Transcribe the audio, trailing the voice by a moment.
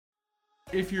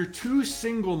If you're too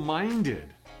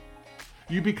single-minded,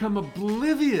 you become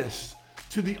oblivious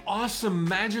to the awesome,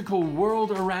 magical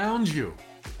world around you.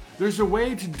 There's a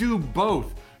way to do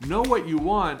both. Know what you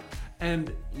want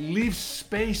and leave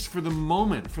space for the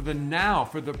moment, for the now,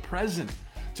 for the present,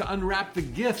 to unwrap the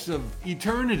gifts of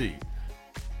eternity.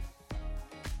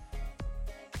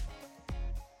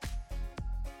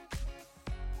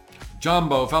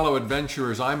 Jumbo, fellow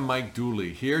adventurers, I'm Mike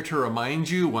Dooley, here to remind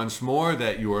you once more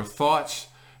that your thoughts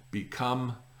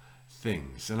become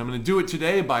things. And I'm going to do it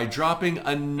today by dropping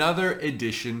another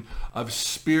edition of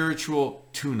Spiritual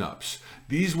Tune-Ups.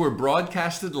 These were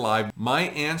broadcasted live, my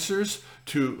answers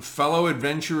to fellow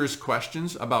adventurers'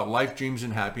 questions about life, dreams,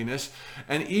 and happiness,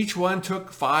 and each one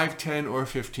took 5, 10, or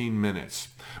 15 minutes.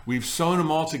 We've sewn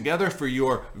them all together for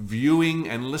your viewing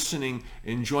and listening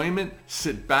enjoyment.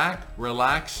 Sit back,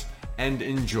 relax, and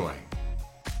enjoy.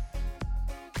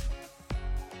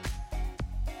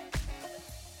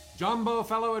 Jumbo,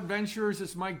 fellow adventurers,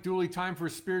 it's Mike Dooley. Time for a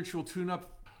spiritual tune-up.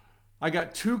 I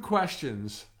got two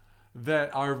questions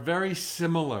that are very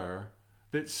similar,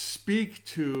 that speak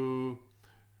to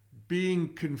being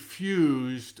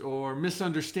confused or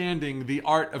misunderstanding the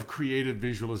art of creative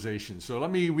visualization. So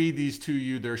let me read these to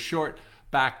you. They're short,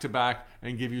 back to back,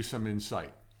 and give you some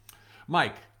insight.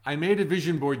 Mike, I made a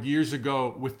vision board years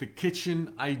ago with the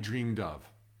kitchen I dreamed of.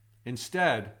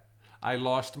 Instead, I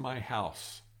lost my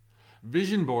house.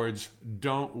 Vision boards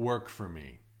don't work for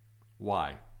me.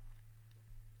 Why?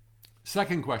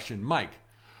 Second question, Mike,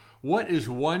 what is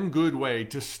one good way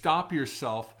to stop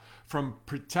yourself from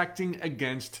protecting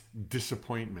against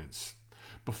disappointments?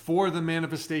 Before the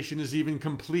manifestation is even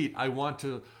complete, I want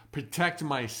to protect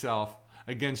myself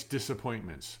against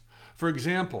disappointments. For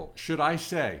example, should I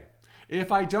say, if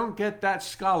I don't get that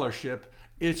scholarship,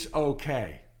 it's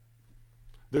okay?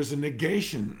 There's a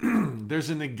negation. There's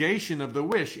a negation of the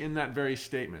wish in that very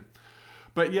statement.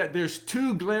 But yet there's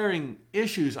two glaring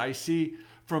issues I see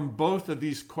from both of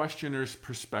these questioners'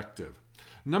 perspective.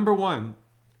 Number one,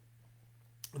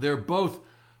 they're both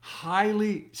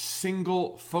highly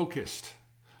single-focused.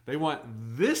 They want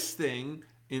this thing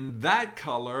in that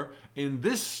color, in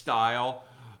this style,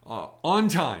 on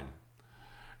time.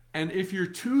 And if you're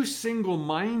too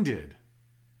single-minded,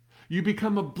 you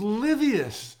become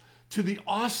oblivious to the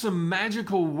awesome,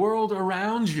 magical world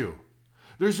around you.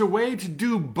 There's a way to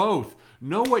do both.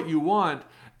 Know what you want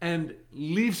and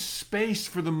leave space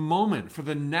for the moment, for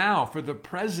the now, for the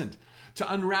present, to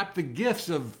unwrap the gifts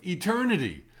of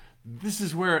eternity. This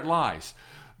is where it lies.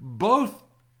 Both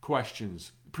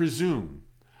questions presume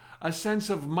a sense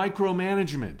of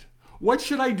micromanagement. What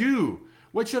should I do?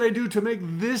 What should I do to make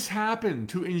this happen,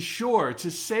 to ensure, to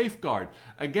safeguard?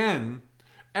 Again,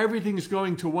 everything's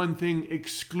going to one thing,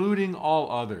 excluding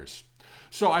all others.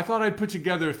 So I thought I'd put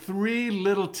together 3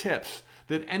 little tips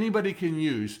that anybody can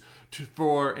use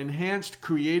for enhanced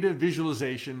creative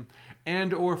visualization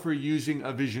and or for using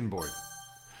a vision board.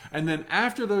 And then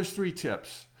after those 3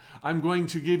 tips, I'm going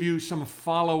to give you some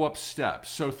follow-up steps.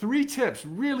 So 3 tips,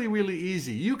 really, really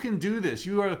easy. You can do this.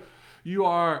 You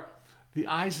are the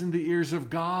eyes and the ears of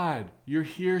God. You're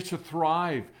here to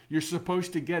thrive. You're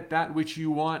supposed to get that which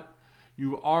you want.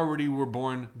 You already were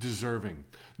born deserving.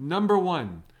 Number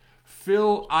 1,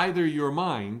 fill either your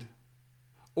mind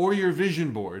or your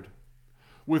vision board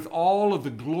with all of the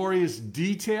glorious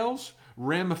details,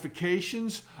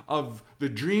 ramifications of the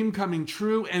dream coming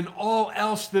true, and all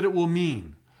else that it will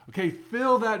mean. Okay,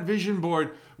 fill that vision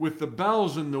board with the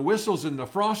bells and the whistles and the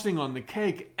frosting on the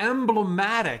cake,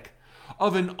 emblematic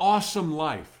of an awesome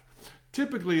life.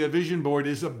 Typically, a vision board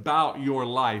is about your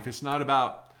life. It's not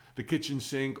about the kitchen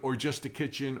sink or just a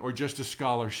kitchen or just a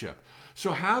scholarship.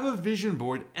 So have a vision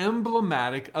board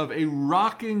emblematic of a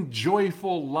rocking,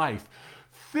 joyful life,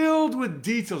 filled with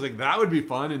details. Like, that would be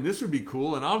fun, and this would be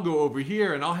cool, and I'll go over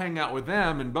here and I'll hang out with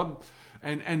them,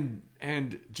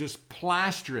 and just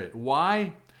plaster it.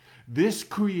 Why? This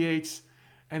creates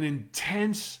an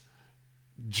intense,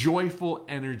 joyful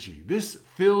energy. This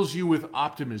fills you with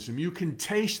optimism. You can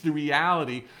taste the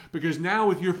reality because now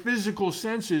with your physical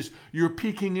senses, you're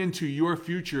peeking into your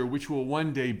future, which will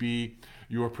one day be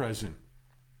your present.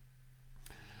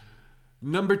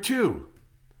 Number 2,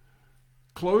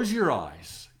 close your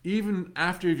eyes, even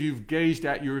after you've gazed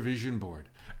at your vision board,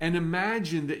 and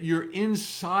imagine that you're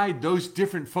inside those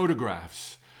different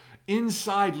photographs,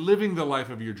 inside living the life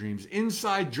of your dreams,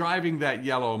 inside driving that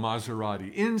yellow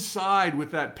Maserati, inside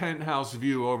with that penthouse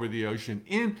view over the ocean.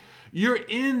 You're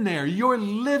in there, you're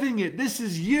living it. This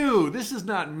is you. This is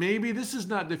not maybe, this is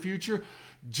not the future.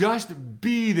 Just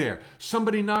be there.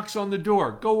 Somebody knocks on the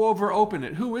door. Go over, open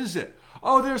it. Who is it?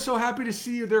 Oh, they're so happy to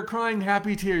see you. They're crying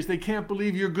happy tears. They can't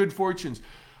believe your good fortunes.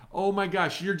 Oh my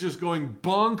gosh, you're just going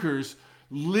bonkers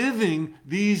living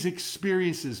these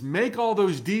experiences. Make all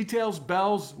those details,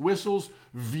 bells, whistles,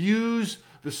 views,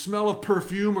 the smell of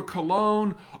perfume or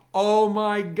cologne. Oh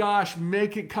my gosh,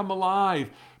 make it come alive.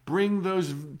 Bring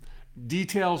those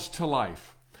details to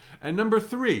life. And number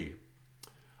 3,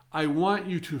 I want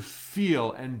you to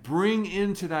feel and bring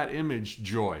into that image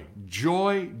joy.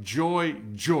 Joy, joy,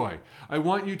 joy. I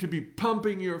want you to be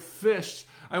pumping your fists.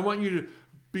 I want you to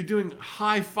be doing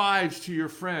high fives to your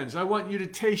friends. I want you to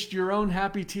taste your own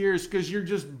happy tears because you're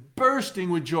just bursting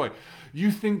with joy.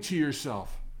 You think to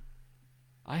yourself,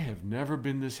 I have never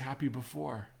been this happy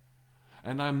before,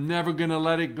 and I'm never going to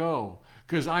let it go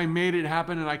because I made it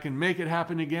happen and I can make it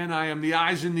happen again. I am the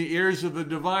eyes and the ears of the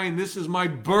divine. This is my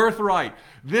birthright.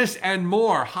 This and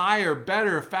more, higher,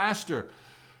 better, faster.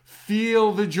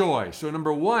 Feel the joy. So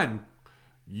number 1,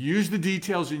 use the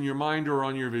details in your mind or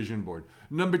on your vision board.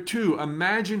 Number 2,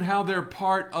 imagine how they're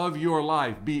part of your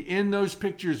life. Be in those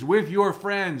pictures with your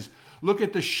friends. Look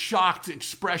at the shocked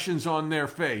expressions on their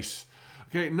face.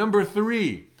 Okay, number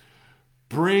 3,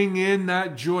 bring in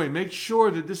that joy. Make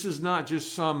sure that this is not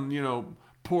just some,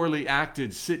 poorly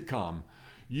acted sitcom.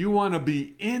 You want to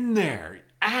be in there,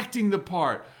 acting the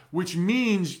part, which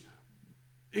means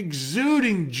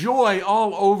exuding joy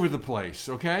all over the place,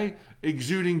 okay?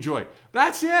 Exuding joy.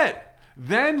 That's it.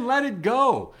 Then let it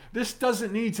go. This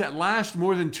doesn't need to last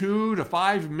more than 2 to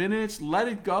 5 minutes. Let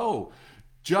it go.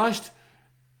 Just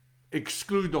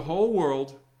exclude the whole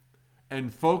world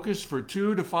and focus for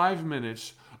 2 to 5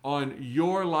 minutes on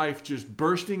your life just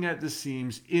bursting at the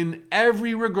seams in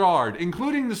every regard,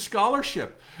 including the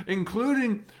scholarship,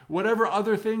 including whatever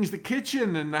other things, the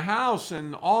kitchen and the house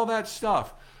and all that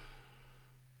stuff.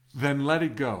 Then let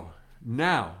it go.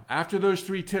 Now, after those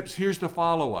 3 tips, here's the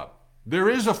follow-up. There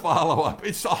is a follow-up.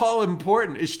 It's all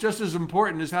important. It's just as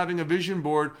important as having a vision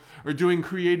board or doing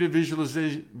creative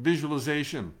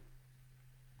visualization.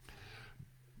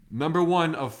 Number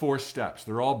 1 of 4 steps.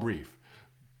 They're all brief.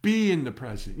 Be in the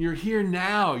present. You're here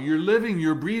now. You're living.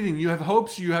 You're breathing. You have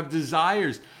hopes. You have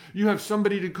desires. You have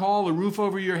somebody to call, a roof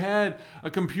over your head, a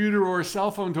computer or a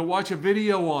cell phone to watch a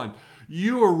video on.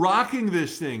 You are rocking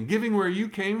this thing, giving where you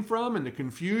came from and the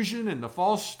confusion and the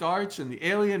false starts and the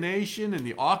alienation and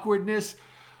the awkwardness.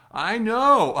 I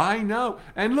know.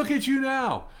 And look at you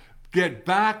now. Get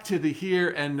back to the here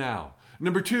and now.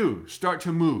 Number 2, start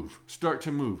to move.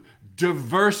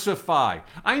 Diversify.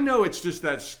 I know it's just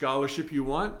that scholarship you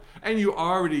want, and you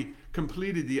already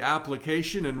completed the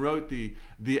application and wrote the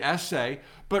essay,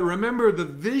 but remember the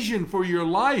vision for your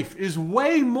life is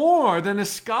way more than a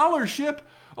scholarship.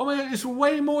 Oh my God, it's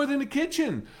way more than a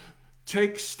kitchen.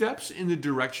 Take steps in the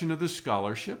direction of the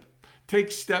scholarship.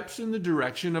 Take steps in the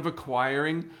direction of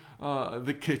acquiring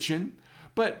the kitchen,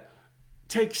 but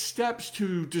take steps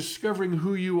to discovering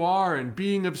who you are and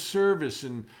being of service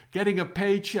and getting a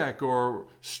paycheck or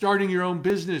starting your own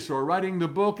business or writing the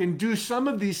book, and do some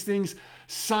of these things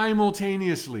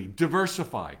simultaneously.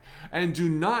 Diversify. And do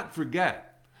not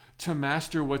forget to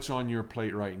master what's on your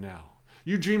plate right now.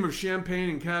 You dream of champagne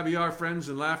and caviar, friends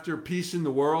and laughter, peace in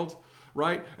the world,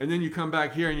 right? And then you come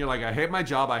back here and you're like, I hate my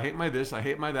job, I hate my this, I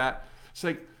hate my that. It's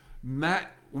like,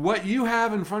 Matt, what you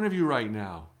have in front of you right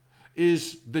now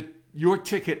is your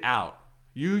ticket out.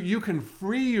 You can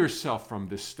free yourself from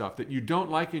this stuff that you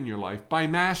don't like in your life by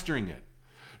mastering it.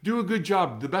 Do a good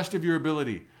job, the best of your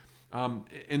ability,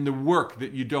 in the work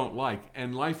that you don't like,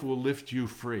 and life will lift you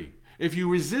free. If you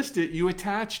resist it, you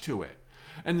attach to it.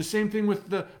 And the same thing with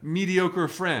the mediocre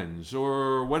friends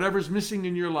or whatever's missing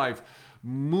in your life.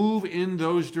 Move in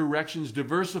those directions,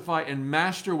 diversify, and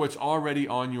master what's already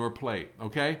on your plate,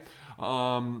 okay?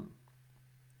 Number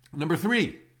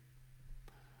 3,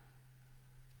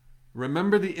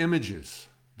 remember the images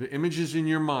in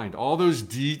your mind, all those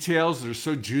details that are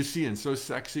so juicy and so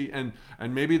sexy, and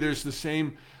maybe there's the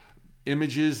same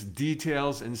images,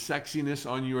 details, and sexiness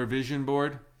on your vision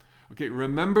board. Okay,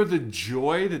 remember the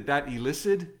joy that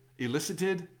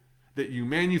elicited, that you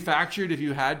manufactured if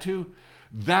you had to.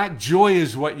 That joy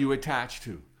is what you attach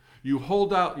to. You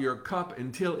hold out your cup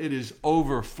until it is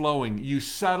overflowing. You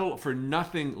settle for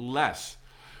nothing less.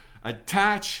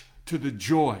 Attach to the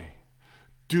joy.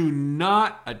 Do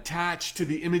not attach to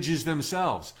the images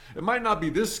themselves. It might not be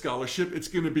this scholarship, it's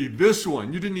going to be this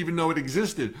one. You didn't even know it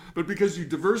existed. But because you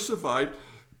diversified,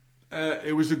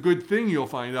 it was a good thing, you'll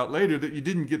find out later, that you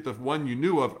didn't get the one you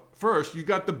knew of first. You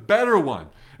got the better one.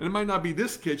 And it might not be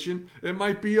this kitchen. It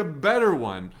might be a better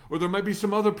one. Or there might be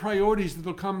some other priorities that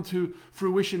will come to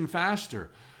fruition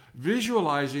faster.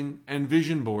 Visualizing and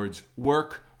vision boards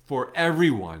work for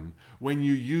everyone when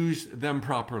you use them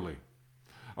properly.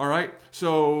 All right?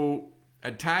 So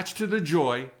attach to the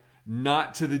joy,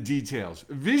 not to the details.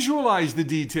 Visualize the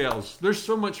details. They're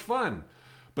so much fun.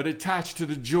 But attach to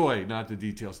the joy, not the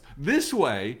details. This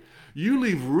way, you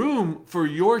leave room for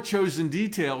your chosen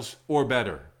details or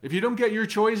better. If you don't get your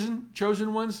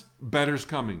chosen ones, better's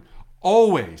coming.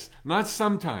 Always, not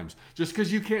sometimes. Just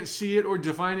because you can't see it or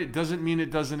define it doesn't mean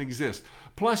it doesn't exist.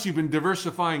 Plus, you've been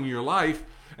diversifying your life,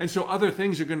 and so other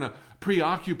things are going to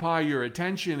preoccupy your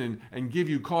attention and give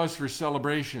you cause for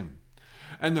celebration.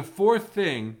 And the fourth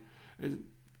thing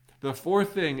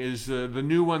is the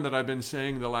new one that I've been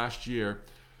saying the last year.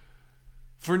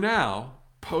 For now,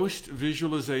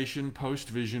 post-visualization,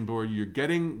 post-vision board, you're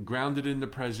getting grounded in the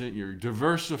present, you're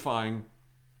diversifying.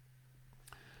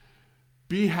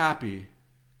 Be happy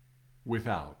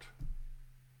without.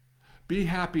 Be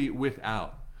happy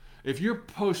without. If you're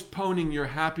postponing your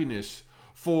happiness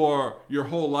for your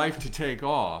whole life to take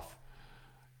off,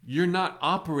 you're not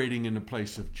operating in a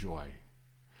place of joy.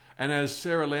 And as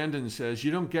Sarah Landon says,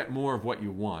 you don't get more of what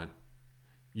you want.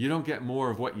 You don't get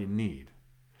more of what you need.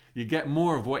 You get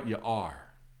more of what you are.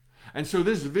 And so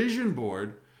this vision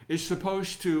board is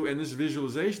supposed to, and this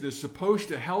visualization is supposed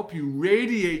to help you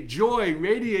radiate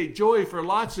joy for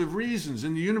lots of reasons.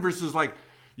 And the universe is like,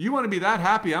 you want to be that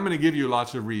happy? I'm going to give you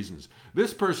lots of reasons.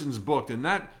 This person's booked and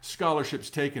that scholarship's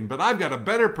taken, but I've got a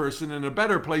better person and a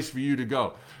better place for you to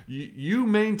go. You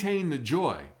maintain the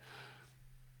joy.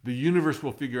 The universe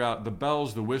will figure out the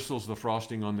bells, the whistles, the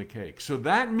frosting on the cake. So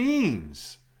that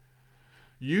means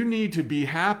you need to be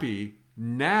happy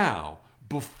now,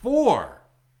 before,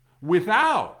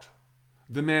 without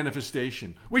the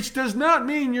manifestation, which does not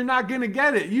mean you're not going to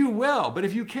get it. You will. But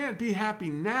if you can't be happy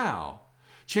now,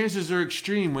 chances are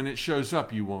extreme when it shows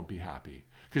up, you won't be happy,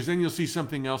 because then you'll see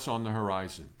something else on the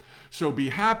horizon. So be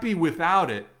happy without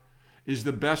it is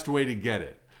the best way to get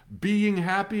it. Being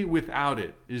happy without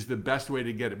it is the best way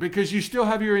to get it, because you still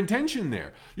have your intention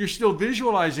there. You're still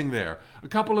visualizing there. A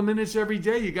couple of minutes every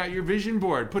day, you got your vision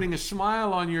board, putting a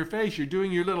smile on your face. You're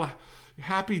doing your little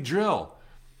happy drill.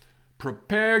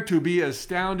 Prepare to be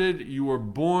astounded. You were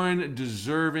born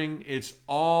deserving. It's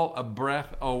all a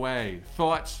breath away.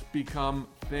 Thoughts become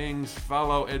things,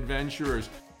 fellow adventurers.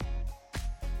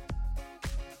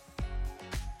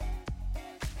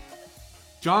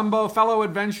 Jumbo, fellow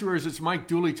adventurers, it's Mike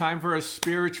Dooley. Time for a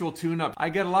spiritual tune-up. I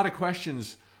get a lot of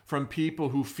questions from people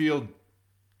who feel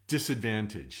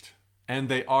disadvantaged, and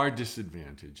they are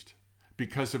disadvantaged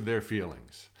because of their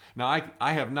feelings. Now,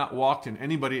 I have not walked in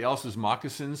anybody else's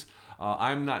moccasins.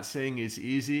 I'm not saying it's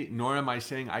easy, nor am I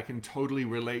saying I can totally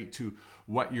relate to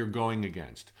what you're going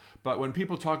against. But when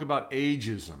people talk about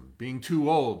ageism, being too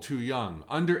old, too young,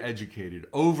 undereducated,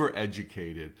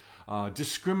 overeducated,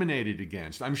 discriminated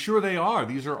against, I'm sure they are.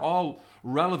 These are all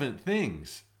relevant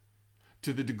things.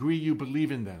 To the degree you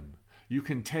believe in them, you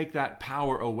can take that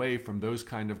power away from those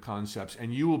kind of concepts,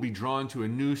 and you will be drawn to a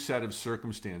new set of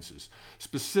circumstances.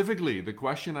 Specifically, the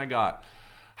question I got,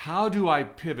 how do I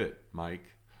pivot,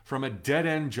 Mike, from a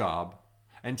dead-end job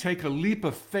and take a leap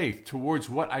of faith towards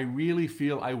what I really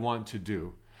feel I want to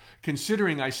do,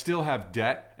 considering I still have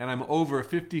debt and I'm over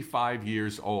 55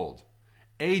 years old?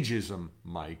 Ageism,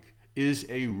 Mike, is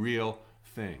a real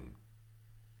thing.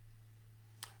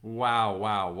 Wow,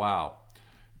 wow, wow.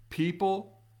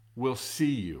 People will see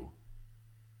you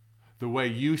the way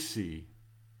you see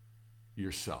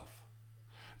yourself.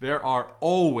 There are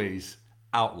always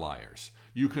outliers.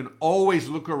 You can always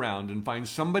look around and find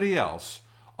somebody else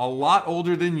a lot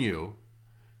older than you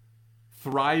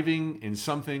thriving in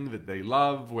something that they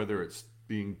love, whether it's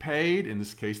being paid, in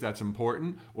this case that's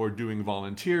important, or doing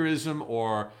volunteerism,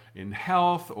 or in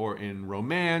health, or in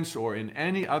romance, or in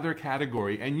any other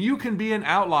category. And you can be an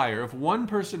outlier. If one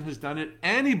person has done it,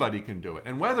 anybody can do it.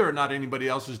 And whether or not anybody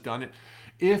else has done it,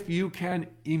 if you can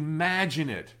imagine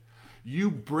it, you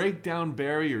break down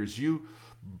barriers, you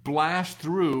blast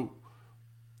through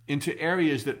into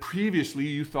areas that previously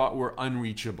you thought were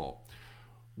unreachable.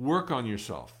 Work on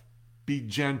yourself. Be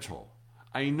gentle.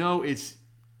 I know it's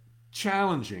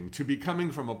challenging to be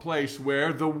coming from a place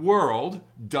where the world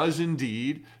does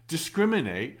indeed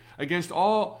discriminate against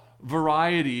all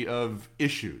variety of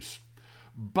issues.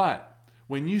 But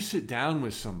when you sit down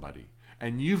with somebody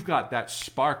and you've got that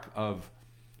spark of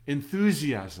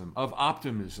enthusiasm, of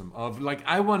optimism, of like,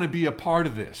 I want to be a part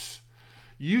of this,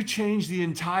 you change the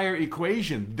entire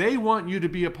equation. They want you to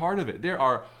be a part of it. There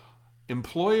are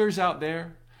employers out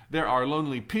there. There are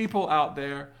lonely people out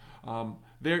there.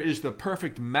 There is the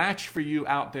perfect match for you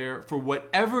out there for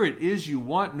whatever it is you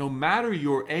want, no matter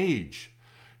your age.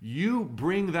 You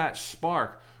bring that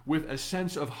spark with a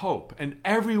sense of hope. And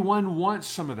everyone wants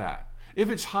some of that. If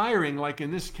it's hiring, like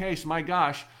in this case, my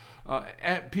gosh,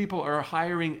 people are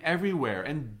hiring everywhere.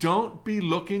 And don't be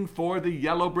looking for the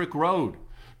yellow brick road.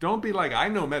 Don't be like, I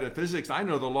know metaphysics, I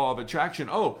know the law of attraction.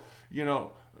 Oh,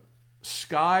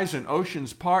 skies and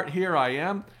oceans part, here I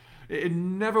am. It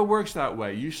never works that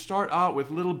way. You start out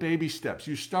with little baby steps.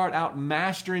 You start out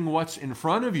mastering what's in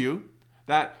front of you,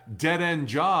 that dead-end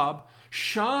job.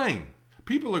 Shine.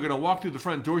 People are going to walk through the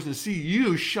front doors and see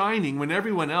you shining when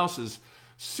everyone else is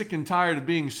sick and tired of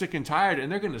being sick and tired,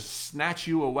 and they're going to snatch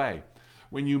you away.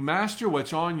 When you master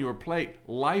what's on your plate,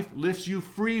 life lifts you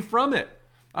free from it.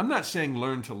 I'm not saying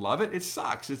learn to love it. It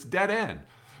sucks. It's dead end.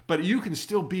 But you can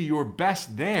still be your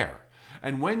best there.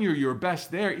 And when you're your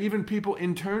best there, even people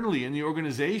internally in the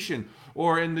organization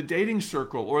or in the dating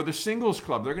circle or the singles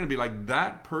club, they're going to be like,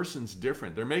 that person's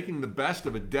different. They're making the best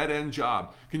of a dead-end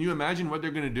job. Can you imagine what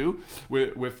they're going to do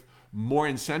with more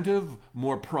incentive,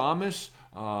 more promise,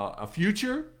 a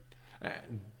future?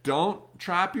 Don't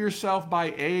trap yourself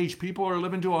by age. People are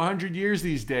living to 100 years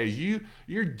these days.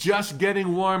 You're just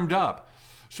getting warmed up.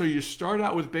 So you start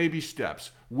out with baby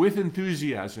steps, with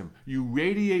enthusiasm. You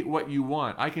radiate what you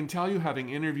want. I can tell you, having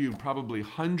interviewed probably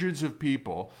hundreds of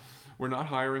people, we're not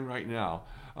hiring right now,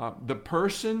 the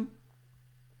person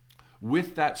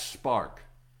with that spark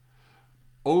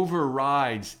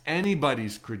overrides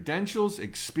anybody's credentials,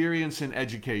 experience, and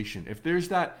education. If there's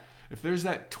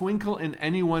that twinkle in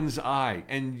anyone's eye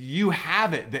and you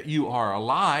have it that you are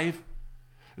alive,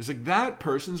 it's like that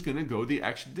person's going to go the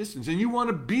extra distance. And you want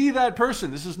to be that person.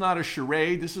 This is not a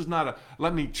charade. This is not a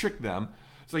let me trick them.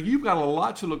 It's like you've got a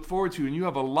lot to look forward to and you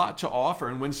have a lot to offer.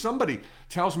 And when somebody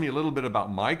tells me a little bit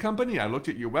about my company, I looked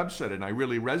at your website and I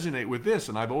really resonate with this.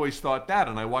 And I've always thought that.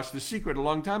 And I watched The Secret a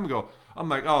long time ago. I'm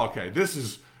like, oh, okay, this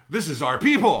is our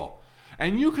people.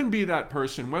 And you can be that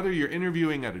person, whether you're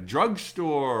interviewing at a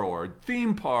drugstore or a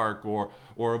theme park or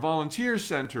a volunteer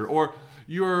center, or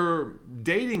you're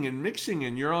dating and mixing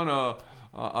and you're on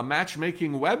a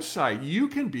matchmaking website. You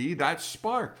can be that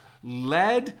spark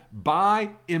led by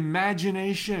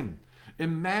imagination.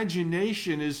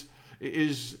 Imagination is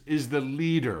the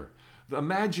leader. The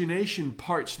imagination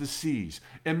parts the seas.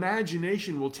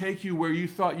 Imagination will take you where you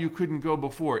thought you couldn't go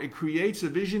before. It creates a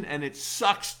vision and it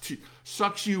sucks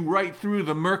you right through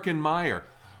the murk and mire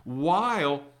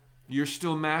while you're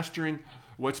still mastering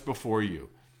what's before you.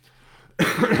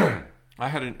 I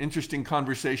had an interesting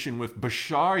conversation with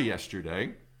Bashar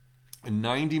yesterday, a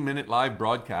 90-minute live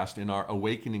broadcast in our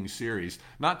Awakening series.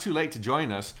 Not too late to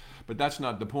join us, but that's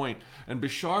not the point. And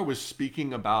Bashar was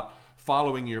speaking about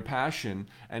following your passion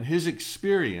and his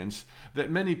experience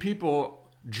that many people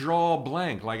draw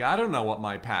blank. Like, I don't know what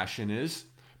my passion is,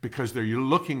 because they're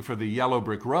looking for the yellow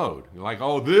brick road. You're like,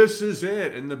 oh, this is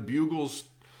it, and the bugles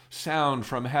sound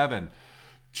from heaven.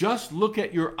 Just look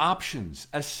at your options.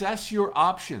 Assess your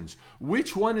options.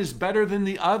 Which one is better than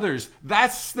the others?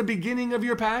 That's the beginning of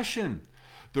your passion.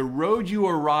 The road you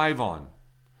arrive on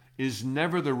is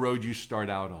never the road you start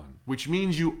out on, which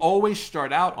means you always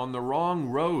start out on the wrong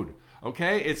road.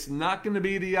 Okay? It's not going to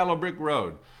be the yellow brick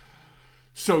road.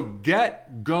 So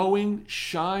get going,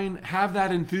 shine, have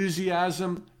that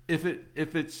enthusiasm. If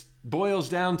it boils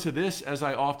down to this, as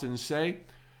I often say,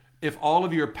 if all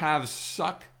of your paths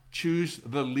suck, choose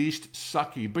the least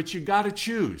sucky. But you got to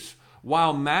choose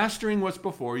while mastering what's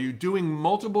before you, doing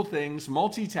multiple things,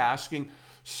 multitasking,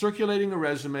 circulating a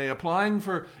resume, applying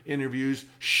for interviews,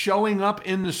 showing up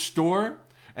in the store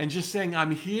and just saying,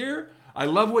 I'm here. I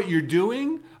love what you're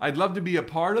doing. I'd love to be a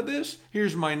part of this.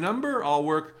 Here's my number. I'll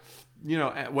work,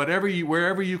 wherever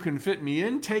you can fit me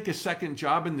in. Take a second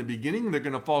job in the beginning. They're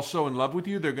going to fall so in love with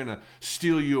you. They're going to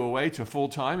steal you away to full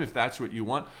time if that's what you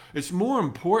want. It's more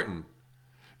important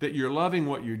that you're loving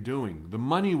what you're doing. The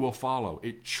money will follow.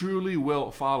 It truly will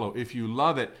follow if you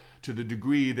love it to the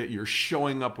degree that you're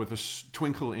showing up with a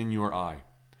twinkle in your eye.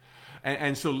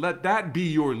 And so let that be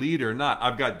your leader, not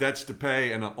I've got debts to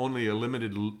pay and only a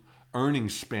limited earning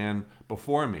span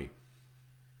before me.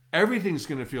 Everything's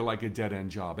going to feel like a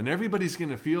dead-end job, and everybody's going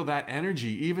to feel that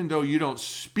energy. Even though you don't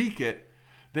speak it,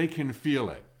 they can feel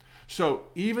it. So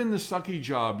even the sucky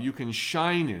job you can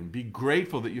shine in, be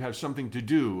grateful that you have something to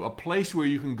do, a place where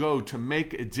you can go to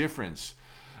make a difference,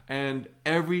 and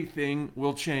everything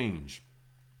will change.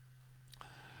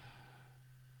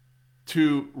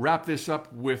 To wrap this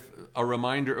up with a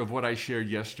reminder of what I shared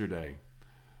yesterday,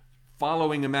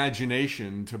 following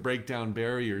imagination to break down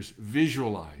barriers,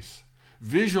 visualize.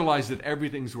 Visualize that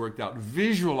everything's worked out.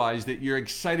 Visualize that you're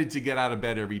excited to get out of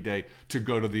bed every day to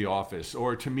go to the office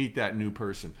or to meet that new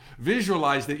person.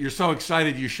 Visualize that you're so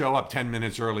excited you show up 10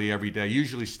 minutes early every day,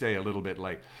 usually stay a little bit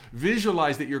late.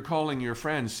 Visualize that you're calling your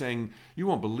friends saying, you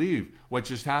won't believe what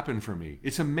just happened for me.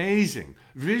 It's amazing.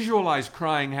 Visualize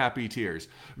crying happy tears.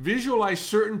 Visualize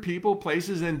certain people,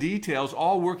 places, and details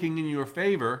all working in your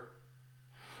favor,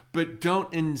 but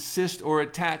don't insist or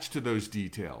attach to those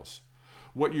details.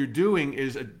 What you're doing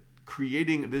is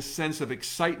creating this sense of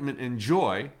excitement and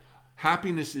joy.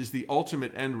 Happiness is the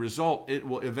ultimate end result. It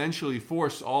will eventually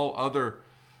force all other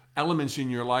elements in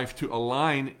your life to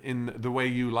align in the way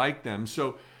you like them.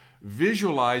 So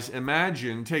visualize,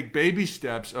 imagine, take baby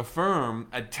steps, affirm,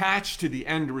 attach to the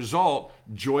end result,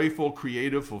 joyful,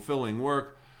 creative, fulfilling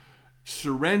work.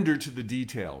 Surrender to the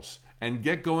details and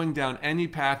get going down any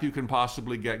path you can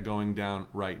possibly get going down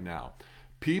right now.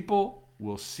 People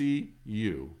will see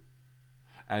you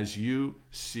as you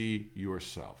see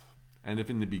yourself. And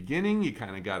if in the beginning you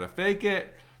kind of got to fake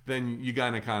it, then you got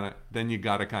to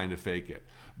kind of fake it.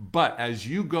 But as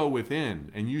you go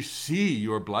within and you see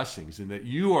your blessings and that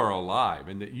you are alive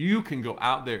and that you can go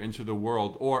out there into the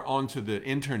world or onto the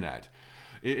internet,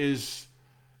 it is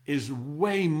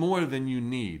way more than you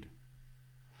need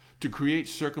to create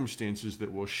circumstances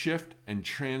that will shift and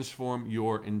transform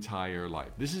your entire life.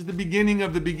 This is the beginning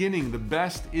of the beginning. The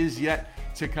best is yet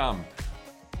to come.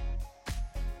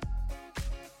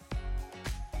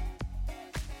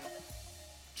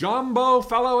 Jumbo,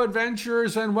 fellow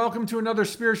adventurers, and welcome to another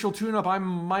Spiritual Tune-Up. I'm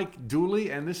Mike Dooley,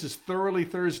 and this is Thoroughly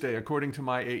Thursday, according to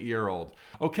my 8-year-old.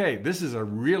 Okay, this is a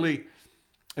really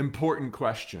important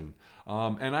question.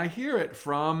 And I hear it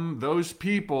from those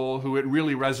people who it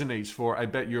really resonates for. I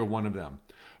bet you're one of them.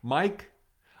 Mike,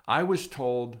 I was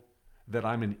told that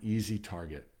I'm an easy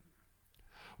target.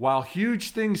 While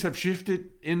huge things have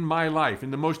shifted in my life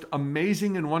in the most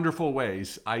amazing and wonderful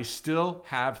ways, I still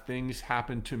have things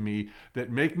happen to me that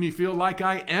make me feel like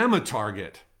I am a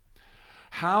target.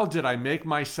 How did I make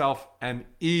myself an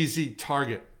easy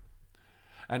target?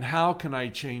 And how can I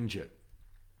change it?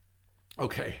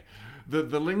 Okay.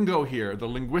 The lingo here, the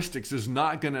linguistics is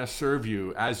not going to serve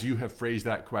you as you have phrased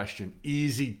that question.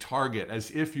 Easy target,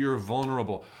 as if you're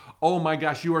vulnerable. Oh my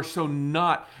gosh, you are so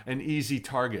not an easy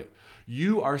target.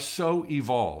 You are so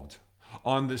evolved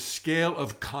on the scale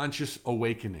of conscious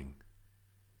awakening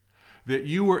that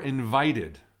you were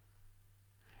invited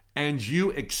and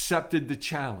you accepted the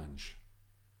challenge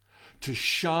to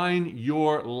shine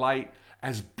your light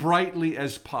as brightly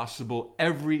as possible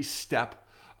every step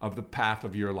of the path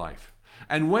of your life.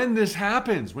 And when this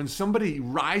happens, when somebody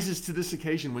rises to this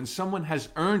occasion, when someone has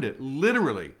earned it,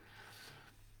 literally,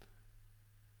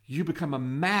 you become a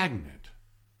magnet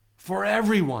for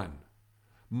everyone.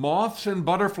 Moths and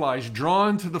butterflies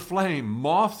drawn to the flame,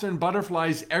 moths and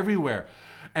butterflies everywhere.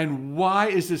 And why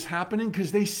is this happening?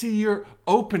 Because they see your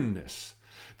openness.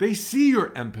 They see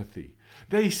your empathy.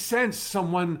 They sense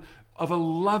someone of a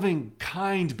loving,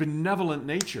 kind, benevolent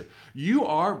nature. You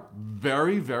are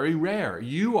very, very rare.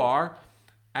 You are,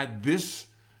 at this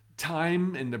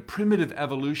time in the primitive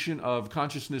evolution of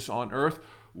consciousness on Earth,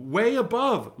 way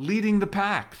above leading the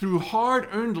pack through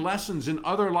hard-earned lessons in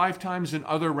other lifetimes in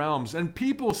other realms. And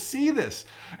people see this.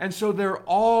 And so they're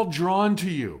all drawn to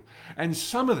you. And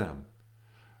some of them,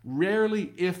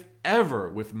 rarely if ever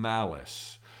with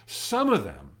malice, some of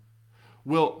them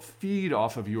will feed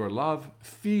off of your love,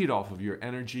 feed off of your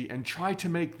energy, and try to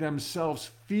make themselves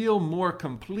feel more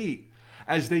complete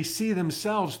as they see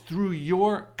themselves through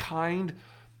your kind,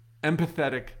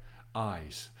 empathetic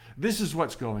eyes. This is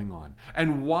what's going on.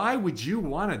 And why would you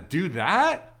want to do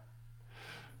that?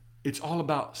 It's all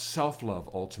about self-love,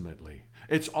 ultimately.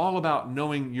 It's all about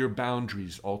knowing your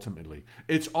boundaries, ultimately.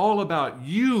 It's all about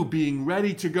you being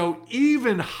ready to go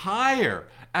even higher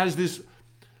as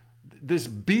this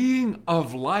being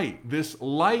of light, this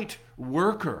light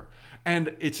worker.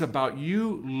 And it's about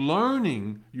you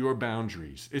learning your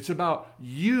boundaries. It's about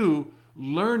you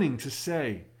learning to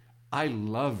say, I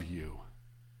love you,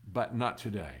 but not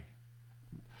today.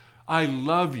 I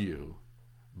love you,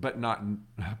 but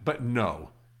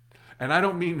no. And I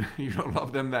don't mean you don't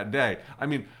love them that day. I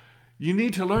mean, you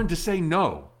need to learn to say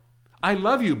no. I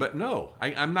love you, but no.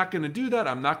 I'm not going to do that.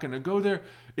 I'm not going to go there.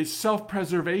 It's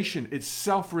self-preservation. It's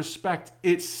self-respect.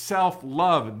 It's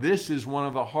self-love. This is one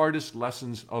of the hardest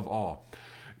lessons of all.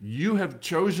 You have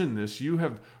chosen this. You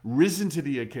have risen to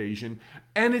the occasion,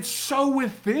 and it's so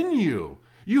within you.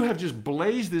 You have just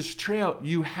blazed this trail.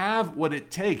 You have what it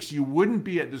takes. You wouldn't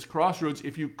be at this crossroads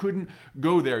if you couldn't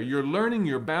go there. You're learning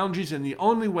your boundaries, and the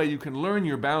only way you can learn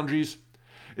your boundaries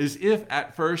is if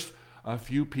at first a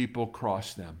few people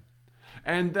cross them.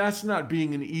 And that's not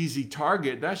being an easy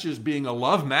target. That's just being a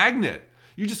love magnet.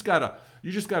 You just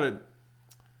gotta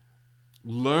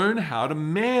learn how to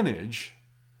manage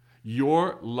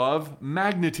your love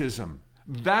magnetism.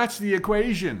 That's the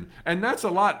equation. And that's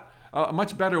a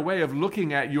much better way of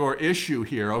looking at your issue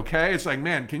here, okay? It's like,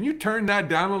 man, can you turn that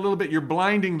down a little bit? You're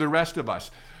blinding the rest of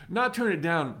us. Not turn it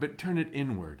down, but turn it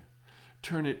inward.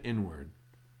 Turn it inward.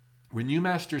 When you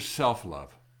master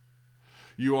self-love,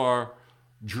 you are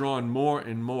drawn more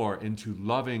and more into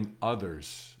loving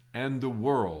others and the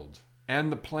world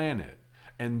and the planet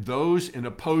and those in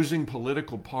opposing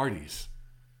political parties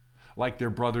like their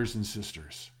brothers and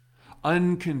sisters,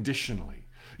 unconditionally.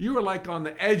 You are like on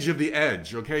the edge of the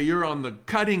edge, okay? You're on the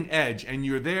cutting edge, and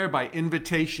you're there by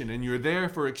invitation, and you're there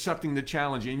for accepting the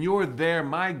challenge, and you're there,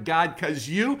 my God, because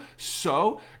you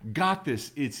so got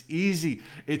this. It's easy.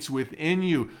 It's within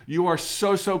you. You are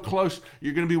so close.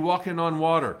 You're going to be walking on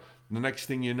water the next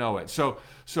thing you know it. So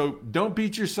don't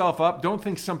beat yourself up. Don't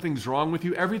think something's wrong with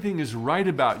you. Everything is right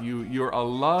about you. You're a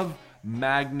love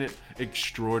magnet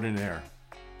extraordinaire.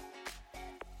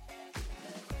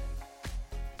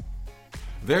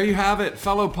 There you have it,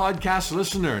 fellow podcast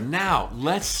listener. Now,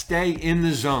 let's stay in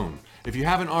the zone. If you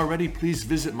haven't already, please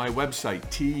visit my website,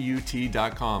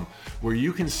 tut.com, where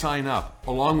you can sign up,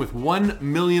 along with 1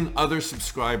 million other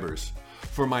subscribers,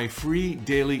 for my free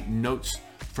daily notes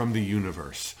from the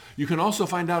universe. You can also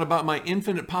find out about my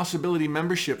Infinite Possibility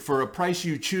membership for a price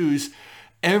you choose.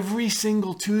 Every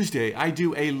single Tuesday, I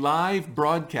do a live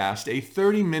broadcast, a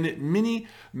 30-minute mini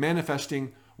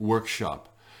manifesting workshop.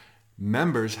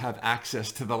 Members have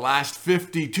access to the last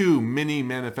 52 mini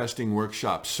manifesting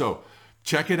workshops. So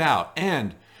check it out.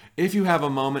 And if you have a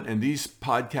moment and these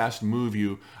podcasts move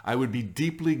you, I would be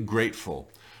deeply grateful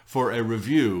for a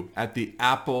review at the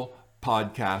Apple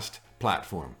Podcast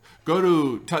platform. Go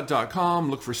to tut.com,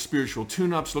 look for Spiritual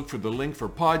Tune-Ups, look for the link for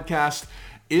podcast.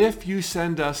 If you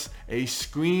send us a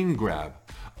screen grab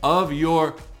of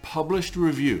your published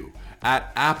review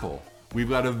at Apple, we've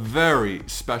got a very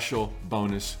special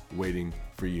bonus waiting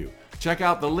for you. Check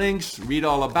out the links, read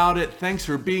all about it. Thanks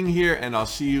for being here, and I'll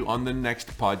see you on the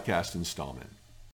next podcast installment.